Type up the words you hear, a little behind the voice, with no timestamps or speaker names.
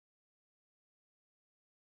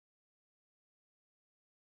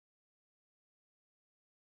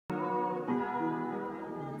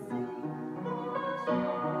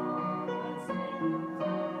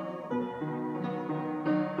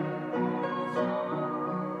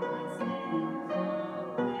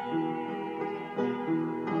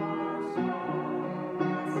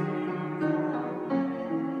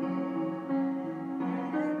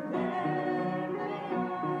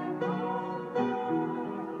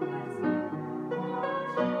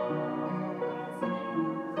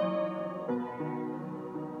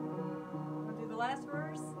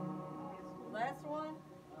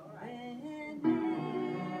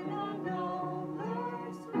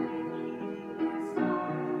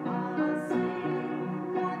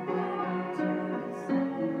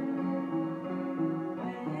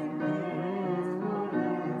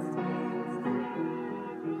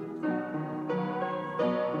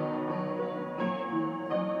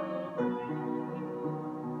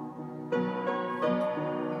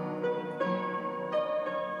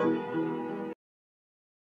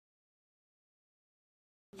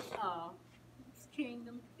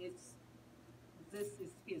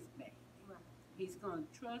going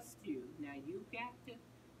to trust you. Now, you got to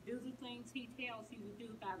do the things he tells you to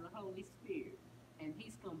do by the Holy Spirit. And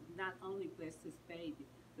he's going to not only bless this baby,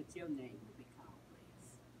 but your name will be called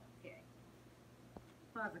blessed. Okay.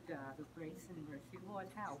 Father God of grace and mercy, Lord,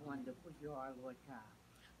 how wonderful you are, Lord God.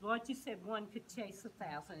 Lord, you said one could chase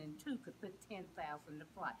 1,000 and two could put 10,000 to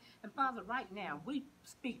flight. And Father, right now, we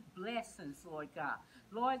speak blessings, Lord God.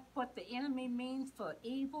 Lord, what the enemy means for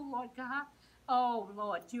evil, Lord God, oh,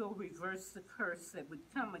 Lord, you'll reverse the curse that would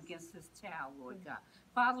come against this child, Lord God.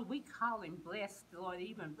 Father, we call him blessed, Lord,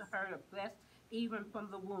 even her blessed, even from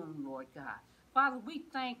the womb, Lord God. Father, we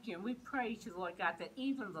thank you and we praise you, Lord God, that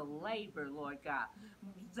even the labor, Lord God,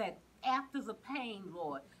 that after the pain,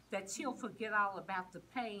 Lord, that she'll forget all about the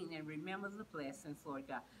pain and remember the blessings, Lord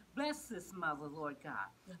God. Bless this mother, Lord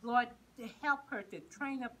God. Lord, to help her to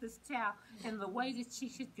train up this child in the way that she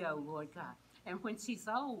should go, Lord God. And when she's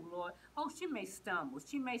old, Lord, oh, she may stumble.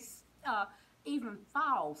 She may even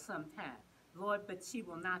fall sometime, Lord, but she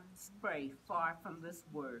will not stray far from this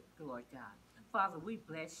word, Lord God. Father, we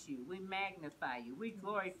bless you. We magnify you. We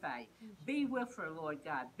glorify you. Be with her, Lord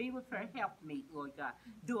God. Be with her helpmeet, Lord God.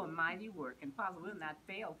 Do a mighty work. And Father, we'll not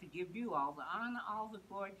fail to give you all the honor, all the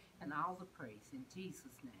glory, and all the praise. In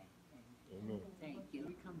Jesus' name. Amen. Thank you.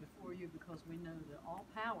 We come before you because we know that all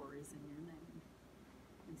power is in your name.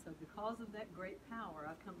 And so because of that great power,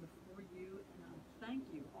 I come before you and I thank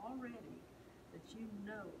you already that you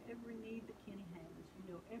know every need that Kenny has.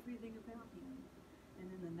 You know everything about him. And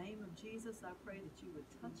in the name of Jesus, I pray that you would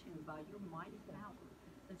touch him by your mighty power,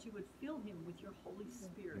 that you would fill him with your Holy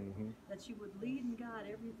Spirit, that you would lead and guide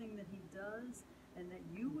everything that he does, and that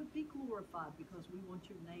you would be glorified because we want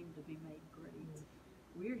your name to be made great.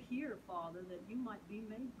 We're here, Father, that you might be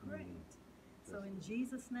made great. So in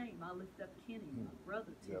Jesus' name, I lift up Kenny, my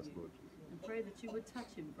brother, to you, and pray that you would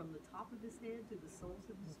touch him from the top of his head to the soles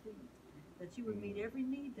of his feet, that you would meet every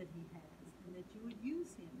need that he has, and that you would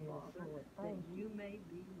use him, Father, that you may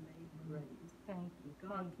be made great. Thank you.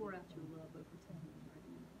 God, pour out your love over to him right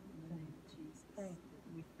now, in the name of Jesus.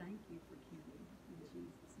 We thank you for Kenny, in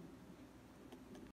Jesus'